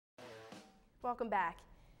Welcome back.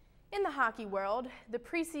 In the hockey world, with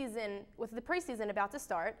the preseason about to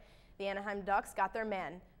start, the Anaheim Ducks got their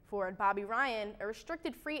man. Forward Bobby Ryan, a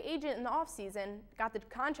restricted free agent in the offseason, got the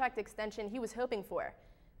contract extension he was hoping for.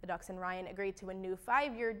 The Ducks and Ryan agreed to a new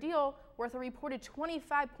 5-year deal worth a reported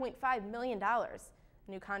 $25.5 million. The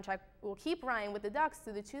new contract will keep Ryan with the Ducks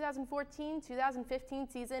through the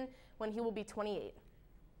 2014-2015 season when he will be 28.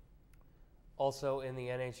 Also in the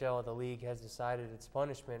NHL, the league has decided its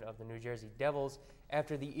punishment of the New Jersey Devils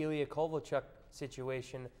after the Ilya Kovalchuk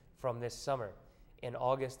situation from this summer. In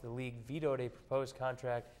August, the league vetoed a proposed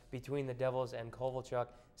contract between the Devils and Kovalchuk,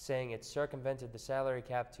 saying it circumvented the salary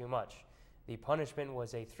cap too much. The punishment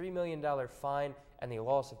was a $3 million fine and the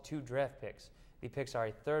loss of 2 draft picks. The picks are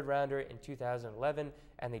a 3rd rounder in 2011,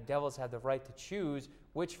 and the Devils have the right to choose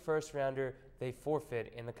which 1st rounder they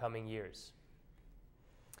forfeit in the coming years.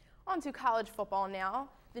 On to college football now.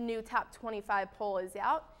 The new top 25 poll is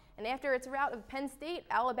out, and after its rout of Penn State,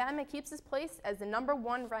 Alabama keeps its place as the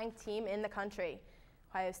 #1 ranked team in the country.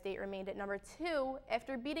 Ohio State remained at #2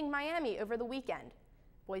 after beating Miami over the weekend.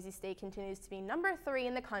 Boise State continues to be #3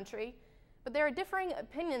 in the country, but there are differing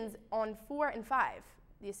opinions on 4 and 5.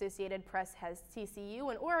 The Associated Press has TCU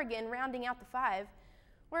and Oregon rounding out the 5,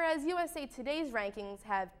 whereas USA Today's rankings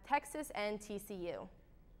have Texas and TCU.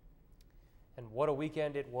 And what a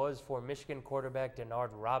weekend it was for Michigan quarterback Denard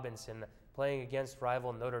Robinson playing against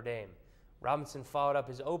rival Notre Dame. Robinson followed up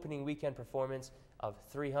his opening weekend performance of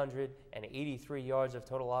 383 yards of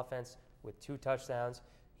total offense with 2 touchdowns.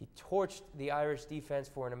 He torched the Irish defense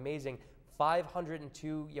for an amazing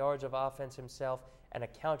 502 yards of offense himself and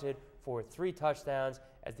accounted for 3 touchdowns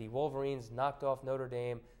as the Wolverines knocked off Notre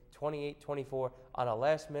Dame 28-24 on a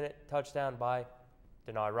last-minute touchdown by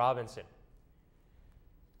Denard Robinson.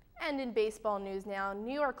 And in baseball news now,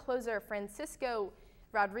 New York closer Francisco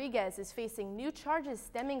Rodriguez is facing new charges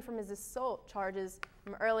stemming from his assault charges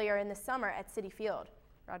from earlier in the summer at Citi Field.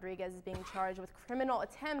 Rodriguez is being charged with criminal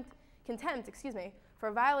contempt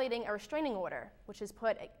for violating a restraining order, which was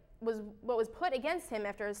put against him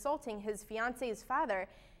after assaulting his fiance's father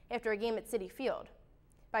after a game at Citi Field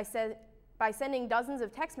by sending dozens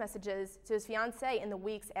of text messages to his fiancee in the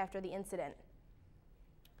weeks after the incident.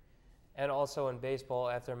 And also in baseball,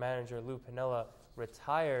 after manager Lou Piniella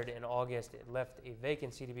retired in August, it left a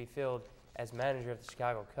vacancy to be filled as manager of the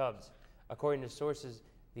Chicago Cubs. According to sources,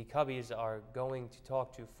 the Cubbies are going to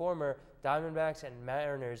talk to former Diamondbacks and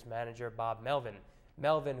Mariners manager Bob Melvin.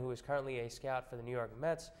 Melvin, who is currently a scout for the New York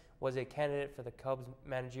Mets, was a candidate for the Cubs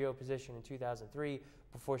managerial position in 2003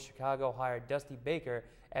 before Chicago hired Dusty Baker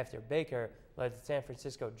after Baker led the San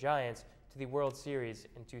Francisco Giants to the World Series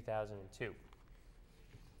in 2002.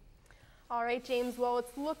 All right, James, well,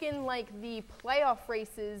 it's looking like the playoff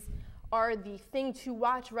races are the thing to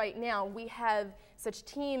watch right now. We have such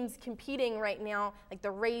teams competing right now, like the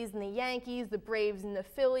Rays and the Yankees, the Braves and the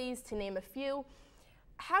Phillies, to name a few.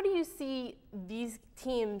 How do you see these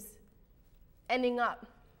teams ending up?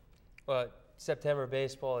 Well, September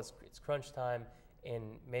baseball, it's crunch time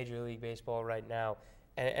in Major League Baseball right now,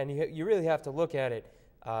 and you really have to look at it.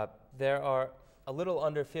 There are a little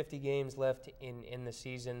under 50 games left in the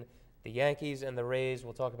season. The Yankees and the Rays,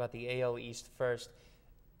 we'll talk about the AL East first.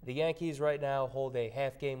 The Yankees right now hold a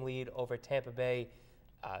half-game lead over Tampa Bay.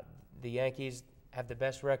 The Yankees have the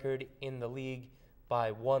best record in the league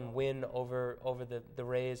by 1 win over the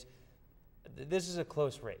Rays. This is a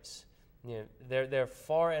close race. You know, they're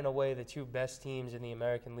far and away the 2 best teams in the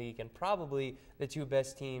American League and probably the 2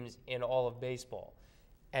 best teams in all of baseball.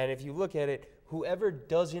 And if you look at it, whoever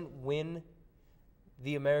doesn't win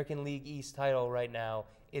the American League East title right now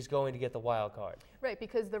is going to get the wild card. Right,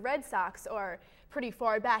 because the Red Sox are pretty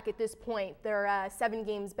far back at this point. They're 7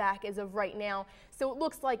 games back as of right now, so it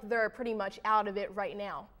looks like they're pretty much out of it right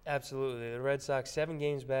now. Absolutely. The Red Sox 7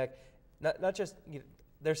 games back, not just,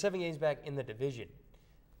 they're 7 games back in the division,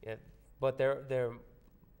 but they're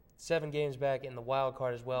 7 games back in the wild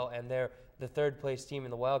card as well, and they're the 3rd place team in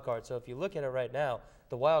the wild card. So if you look at it right now,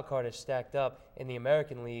 the wild card is stacked up in the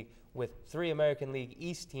American League with 3 American League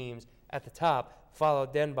East teams at the top,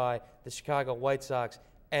 followed then by the Chicago White Sox,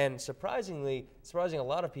 and surprising a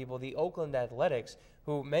lot of people, the Oakland Athletics,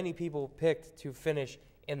 who many people picked to finish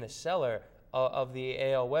in the cellar of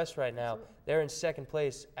the AL West right now. They're in 2nd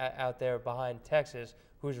place out there behind Texas,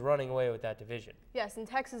 who's running away with that division. Yes, in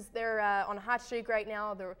Texas, they're on a hot streak right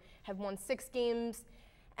now. They have won 6 games,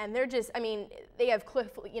 and they're just, they have Cliff,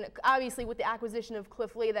 obviously with the acquisition of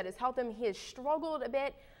Cliff Lee that has helped them. He has struggled a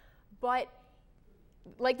bit, but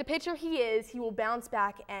like the pitcher he is, he will bounce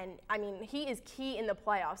back, and I mean, he is key in the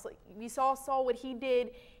playoffs. Like we saw what he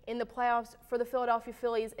did in the playoffs for the Philadelphia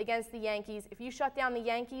Phillies against the Yankees. If you shut down the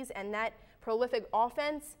Yankees and that prolific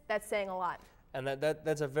offense, that's saying a lot. And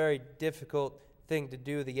that's a very difficult thing to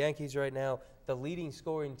do. The Yankees right now, the leading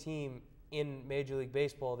scoring team in Major League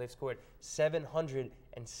Baseball, they've scored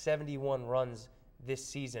 771 runs this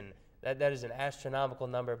season. That is an astronomical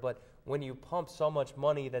number, but when you pump so much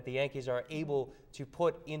money that the Yankees are able to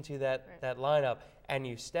put into that lineup and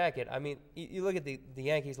you stack it, I mean, you look at the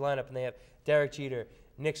Yankees lineup and they have Derek Jeter,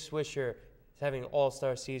 Nick Swisher having an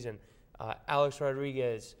all-star season, Alex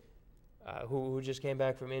Rodriguez, who just came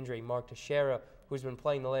back from injury, Mark Teixeira, who's been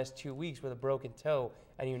playing the last 2 weeks with a broken toe,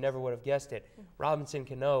 and you never would have guessed it. Robinson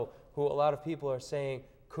Cano, who a lot of people are saying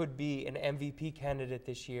could be an MVP candidate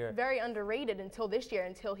this year. Very underrated until this year,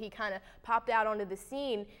 until he kind of popped out onto the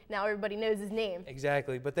scene. Now everybody knows his name.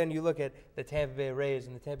 Exactly. But then you look at the Tampa Bay Rays,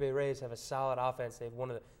 and the Tampa Bay Rays have a solid offense. They have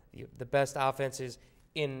one of the best offenses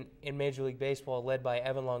in Major League Baseball, led by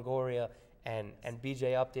Evan Longoria and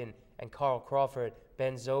B.J. Upton and Carl Crawford,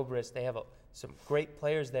 Ben Zobrist. They have some great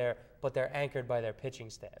players there, but they're anchored by their pitching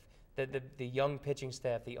staff. The young pitching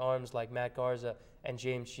staff, the arms like Matt Garza and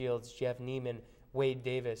James Shields, Jeff Neiman, Wade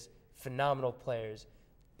Davis, phenomenal players.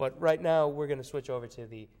 But right now, we're going to switch over to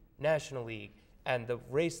the National League. And the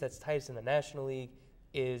race that's tightest in the National League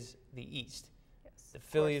is the East. Yes, the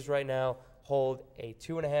Phillies right now hold a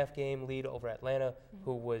 2.5-game lead over Atlanta,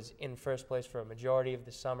 who was in first place for a majority of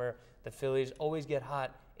the summer. The Phillies always get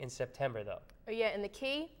hot in September, though. Oh, yeah, and the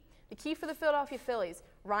key for the Philadelphia Phillies,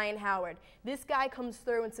 Ryan Howard. This guy comes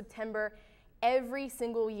through in September every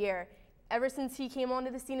single year. Ever since he came onto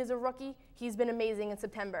the scene as a rookie, he's been amazing in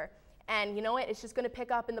September. And you know what? It's just going to pick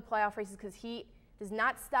up in the playoff races because he does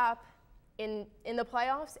not stop in the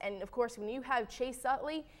playoffs. And, of course, when you have Chase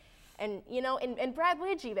Utley and, you know, and Brad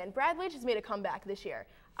Lidge even. Brad Lidge has made a comeback this year.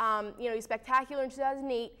 You know, he's spectacular in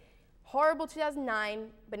 2008, horrible 2009,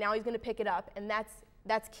 but now he's going to pick it up. And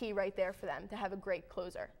that's key right there for them to have a great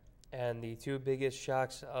closer. And the two biggest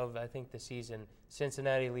shocks of, I think, the season,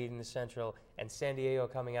 Cincinnati leading the Central and San Diego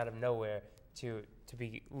coming out of nowhere to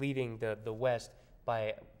be leading the West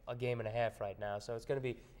by a game and a half right now. So it's going to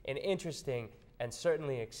be an interesting and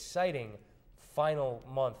certainly exciting final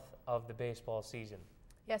month of the baseball season.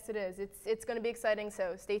 Yes, it is. It's going to be exciting,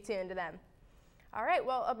 so stay tuned to them. All right,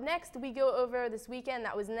 well, up next, we go over this weekend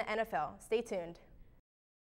that was in the NFL. Stay tuned.